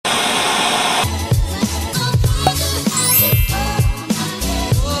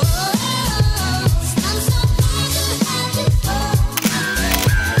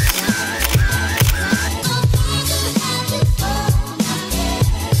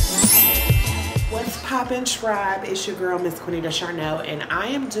poppin' tribe? It's your girl, Miss Quinita Charnell, and I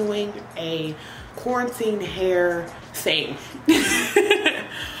am doing a quarantine hair thing.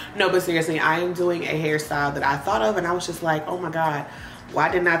 No, but seriously, I am doing a hairstyle that I thought of and I was just like, oh my God, why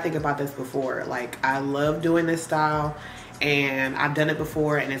didn't I think about this before? Like, I love doing this style and I've done it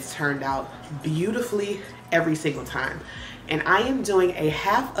before and it's turned out beautifully every single time. And I am doing a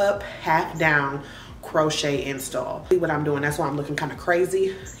half up, half down crochet install. See what I'm doing? That's why I'm looking kind of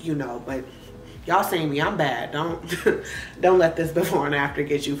crazy, you know, but y'all saying me, I'm bad. Don't let this before and after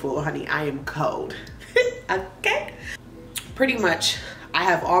get you fooled, honey. I am cold. Okay. Pretty much, I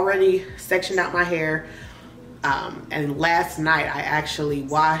have already sectioned out my hair. And last night I actually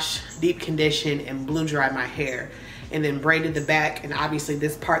washed, deep conditioned, and blow dried my hair, and then braided the back. And obviously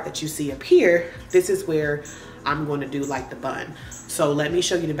this part that you see up here, this is where I'm going to do like the bun. So let me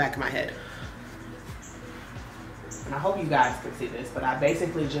show you the back of my head. And I hope you guys can see this, but I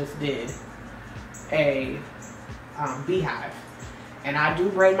basically just did a beehive. And I do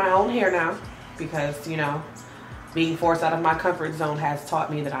braid my own hair now because, you know, being forced out of my comfort zone has taught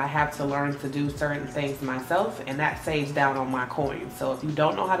me that I have to learn to do certain things myself, and that saves down on my coins. So if you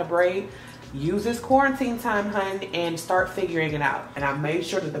don't know how to braid, use this quarantine time, hun, and start figuring it out. And I made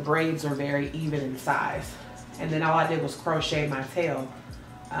sure that the braids are very even in size. And then all I did was crochet my tail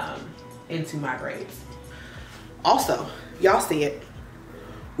into my braids. Also, y'all see it.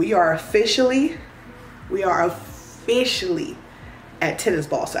 We are officially at tennis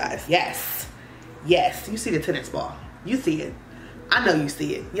ball size. Yes, you see the tennis ball. You see it. I know you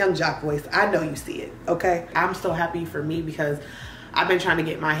see it. Young jock voice, I know you see it, okay? I'm so happy for me because I've been trying to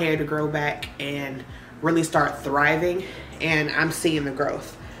get my hair to grow back and really start thriving, and I'm seeing the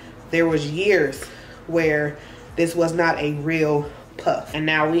growth. There was years where this was not a real puff, and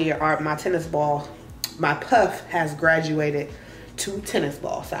now my tennis ball, my puff has graduated to tennis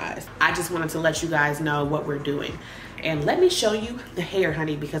ball size. I just wanted to let you guys know what we're doing. And let me show you the hair,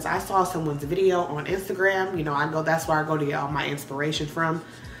 honey, because I saw someone's video on Instagram. You know, that's where I go to get all my inspiration from,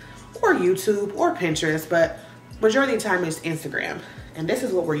 or YouTube or Pinterest, but majority of the time it's Instagram. And this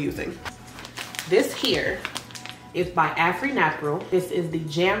is what we're using. This here is by Afri Naptural. This is the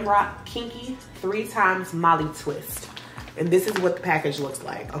JamRoc Kinky 3x Molly Twist. And this is what the package looks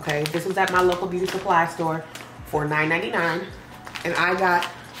like, okay? This was at my local beauty supply store for $9.99. And I got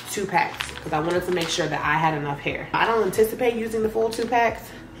 2 packs because I wanted to make sure that I had enough hair. I don't anticipate using the full 2 packs,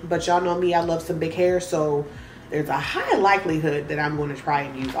 but y'all know me, I love some big hair, so there's a high likelihood that I'm going to try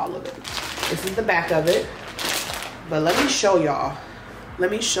and use all of it. This is the back of it, but let me show y'all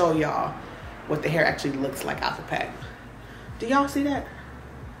what the hair actually looks like out the pack. Do y'all see that?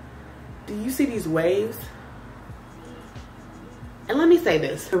 Do you see these waves? And let me say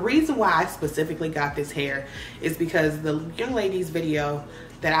this, the reason why I specifically got this hair is because the young lady's video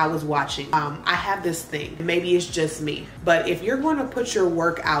that I was watching, I have this thing, maybe it's just me, but if you're going to put your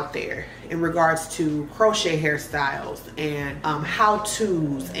work out there in regards to crochet hairstyles and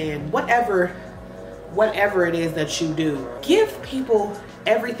how-tos and whatever it is that you do, give people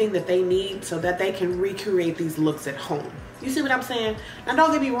everything that they need so that they can recreate these looks at home. You see what I'm saying? Now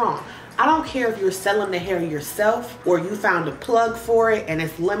don't get me wrong, I don't care if you're selling the hair yourself or you found a plug for it and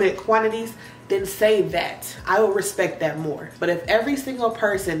it's limited quantities, then say that. I will respect that more. But if every single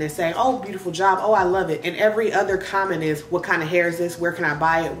person is saying, oh, beautiful job, oh, I love it, and every other comment is, what kind of hair is this? Where can I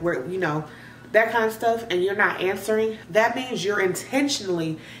buy it? Where, you know, that kind of stuff, and you're not answering, that means you're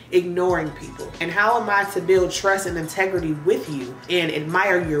intentionally ignoring people. And how am I to build trust and integrity with you and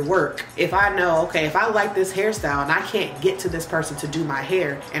admire your work if I know, okay, if I like this hairstyle and I can't get to this person to do my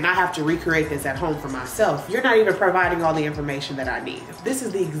hair and I have to recreate this at home for myself, you're not even providing all the information that I need. This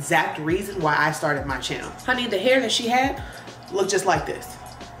is the exact reason why I started my channel. Honey, the hair that she had looked just like this.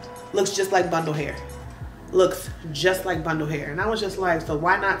 Looks just like bundle hair. Looks just like bundle hair. And I was just like, so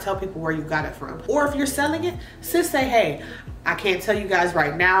why not tell people where you got it from? Or if you're selling it, just say, hey, I can't tell you guys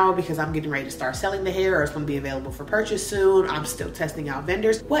right now because I'm getting ready to start selling the hair, or it's going to be available for purchase soon. I'm still testing out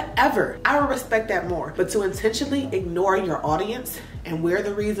vendors, whatever. I would respect that more. But to intentionally ignore your audience and we're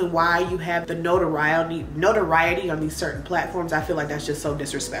the reason why you have the notoriety on these certain platforms, I feel like that's just so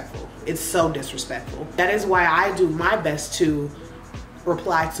disrespectful. It's so disrespectful. That is why I do my best to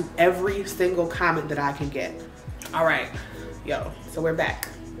reply to every single comment that I can get. All right, yo, so we're back.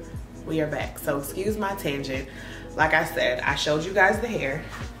 We are back. So excuse my tangent. Like I said, I showed you guys the hair,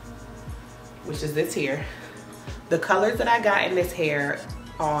 which is this here. The colors that I got in this hair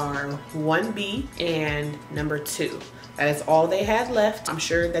are 1B and number 2. That is all they had left. I'm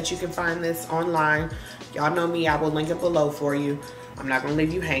sure that you can find this online. Y'all know me, I will link it below for you. I'm not gonna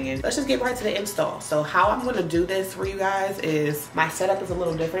leave you hanging. Let's just get right to the install. So how I'm gonna do this for you guys is, my setup is a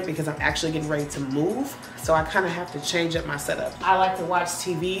little different because I'm actually getting ready to move. So I kind of have to change up my setup. I like to watch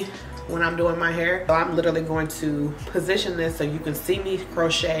TV when I'm doing my hair. So I'm literally going to position this so you can see me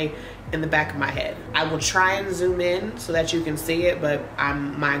crochet in the back of my head. I will try and zoom in so that you can see it, but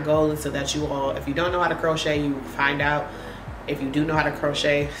my goal is so that you all, if you don't know how to crochet, you find out. If you do know how to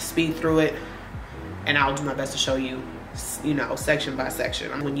crochet, speed through it, and I'll do my best to show you, you know, section by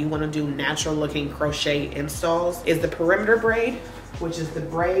section. When you want to do natural looking crochet installs, is the perimeter braid, which is the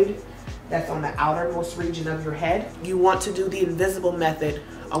braid that's on the outermost region of your head. You want to do the invisible method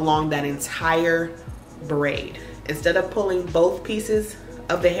along that entire braid. Instead of pulling both pieces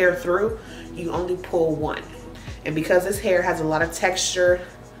of the hair through, you only pull one. And because this hair has a lot of texture,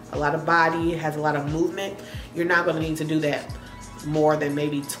 a lot of body, has a lot of movement, you're not gonna need to do that more than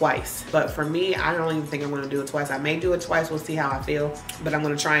maybe twice. But for me, I don't even think I'm gonna do it twice. I may do it twice, we'll see how I feel, but I'm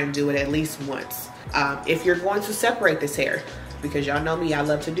gonna try and do it at least once. If you're going to separate this hair, because y'all know me, I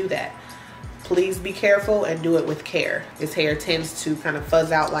love to do that, please be careful and do it with care. This hair tends to kind of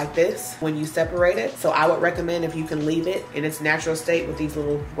fuzz out like this when you separate it. So I would recommend, if you can leave it in its natural state with these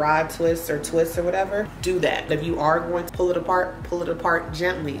little rod twists or whatever, do that. If you are going to pull it apart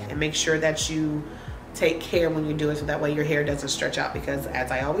gently, and make sure that you take care when you do it so that way your hair doesn't stretch out, because as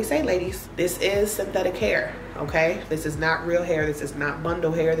I always say, ladies, this is synthetic hair, okay? This is not real hair. This is not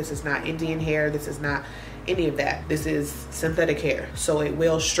bundle hair. This is not Indian hair. This is not any of that. This is synthetic hair, so it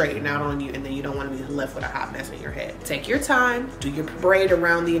will straighten out on you, and then you don't want to be left with a hot mess in your head. Take your time, do your braid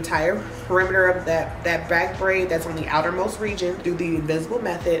around the entire perimeter of that back braid that's on the outermost region. Do the invisible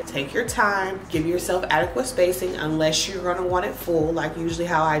method. Take your time, give yourself adequate spacing, unless you're going to want it full, like usually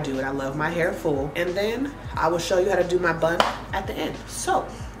how I do it. I love my hair full, and then I will show you how to do my bun at the end. So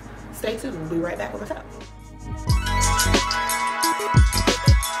stay tuned, we'll be right back with my setup.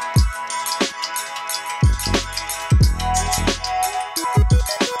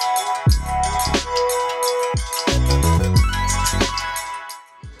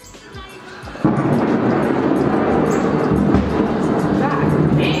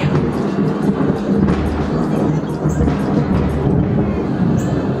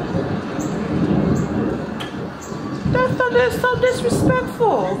 That's so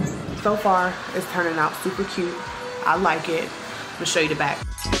disrespectful. So far, it's turning out super cute. I like it. I'm gonna show you the back.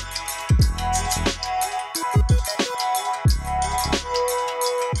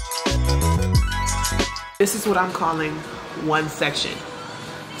 This is what I'm calling one section.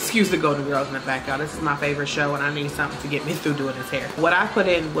 Excuse the Golden Girls in the back, y'all. This is my favorite show, and I need something to get me through doing this hair. What I put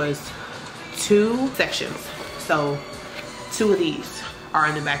in was 2 sections. So 2 of these are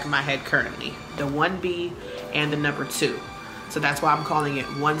in the back of my head currently. The 1B and the number 2. So that's why I'm calling it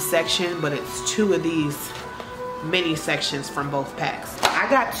one section, but it's 2 of these mini sections from both packs. I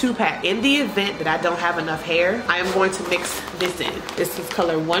got 2 packs. In the event that I don't have enough hair, I am going to mix this in. This is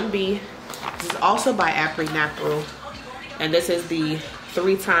color 1B. This is also by Afri Naptural, and this is the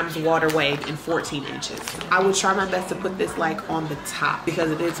 3x water wave in 14 inches. I will try my best to put this like on the top,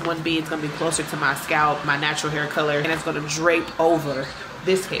 because it is 1B. It's gonna be closer to my scalp, my natural hair color, and it's gonna drape over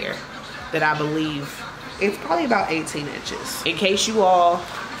this hair that I believe it's probably about 18 inches. In case you all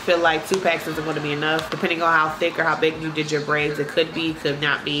feel like 2 packs isn't going to be enough, depending on how thick or how big you did your braids, it could be, could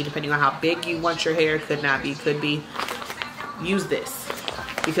not be. Depending on how big you want your hair, could not be, could be. Use this,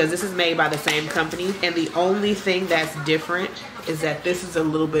 because this is made by the same company, and the only thing that's different is that this is a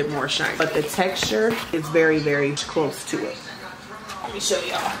little bit more shiny, but the texture is very, very close to it. Let me show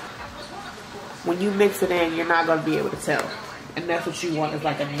y'all. When you mix it in, you're not going to be able to tell, and that's what you want, is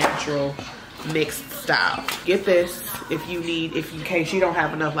like a natural mixed style. Get this if you need, if in case you don't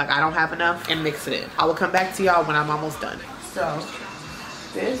have enough, like I don't have enough, and mix it in. I will come back to y'all when I'm almost done. So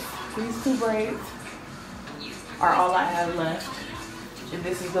these 2 braids are all I have left, and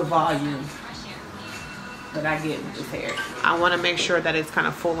this is the volume that I get with this hair. I want to make sure that it's kind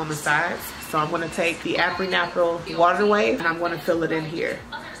of full on the sides, so I'm going to take the Afri Natural Water Wave, and I'm going to fill it in here,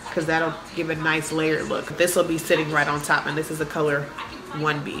 because that'll give a nice layered look. This will be sitting right on top, and this is the color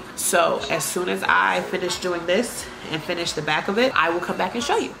 1B. So as soon as I finish doing this and finish the back of it, I will come back and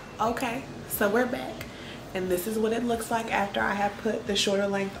show you. Okay, so we're back, and this is what it looks like after I have put the shorter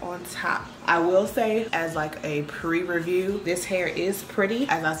length on top. I will say, as like a pre-review, this hair is pretty.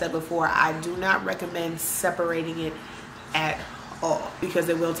 As I said before, I do not recommend separating it at all, because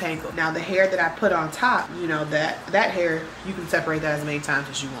it will tangle. Now the hair that I put on top, you know, that hair, you can separate that as many times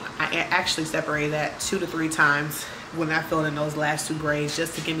as you want. I actually separated that 2 to 3 times when I filled in those last 2 braids,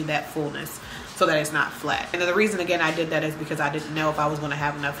 just to give me that fullness, so that it's not flat. And the reason again I did that is because I didn't know if I was going to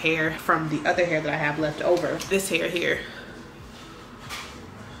have enough hair from the other hair that I have left over. This hair here,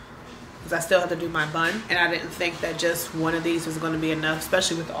 because I still have to do my bun, and I didn't think that just one of these was going to be enough,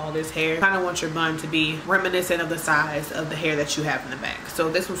 especially with all this hair. You kind of want your bun to be reminiscent of the size of the hair that you have in the back. So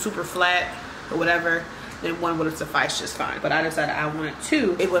this was super flat or whatever, then one would have sufficed just fine. But I decided I wanted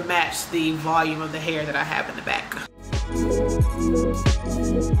two. It would match the volume of the hair that I have in the back.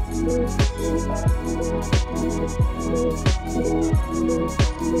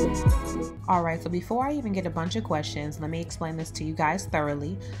 Alright, so before I even get a bunch of questions, let me explain this to you guys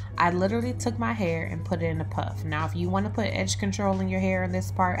thoroughly. I literally took my hair and put it in a puff. Now, if you want to put edge control in your hair in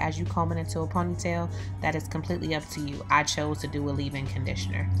this part as you comb it into a ponytail, that is completely up to you. I chose to do a leave-in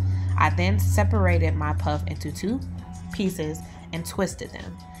conditioner. I then separated my puff into two pieces and twisted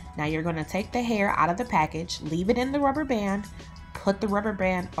them. Now you're going to take the hair out of the package, leave it in the rubber band, put the rubber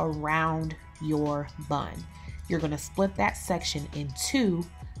band around your bun. You're going to split that section in two,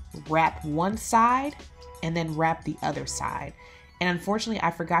 wrap one side and then wrap the other side. And unfortunately,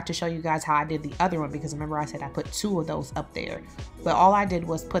 I forgot to show you guys how I did the other one, because remember I said I put two of those up there. But all I did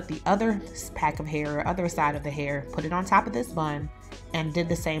was put the other pack of hair, or other side of the hair, put it on top of this bun, and did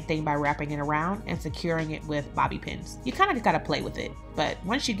the same thing by wrapping it around and securing it with bobby pins. You kind of just got to play with it, but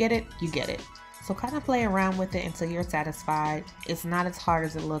once you get it, you get it. So kind of play around with it until you're satisfied. It's not as hard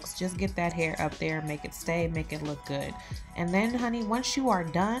as it looks. Just get that hair up there, make it stay, make it look good. And then, honey, once you are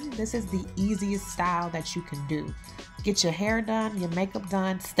done, this is the easiest style that you can do. Get your hair done, your makeup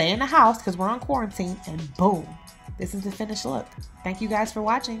done, stay in the house because we're on quarantine, and boom, this is the finished look. Thank you guys for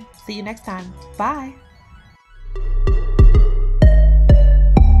watching. See you next time. Bye.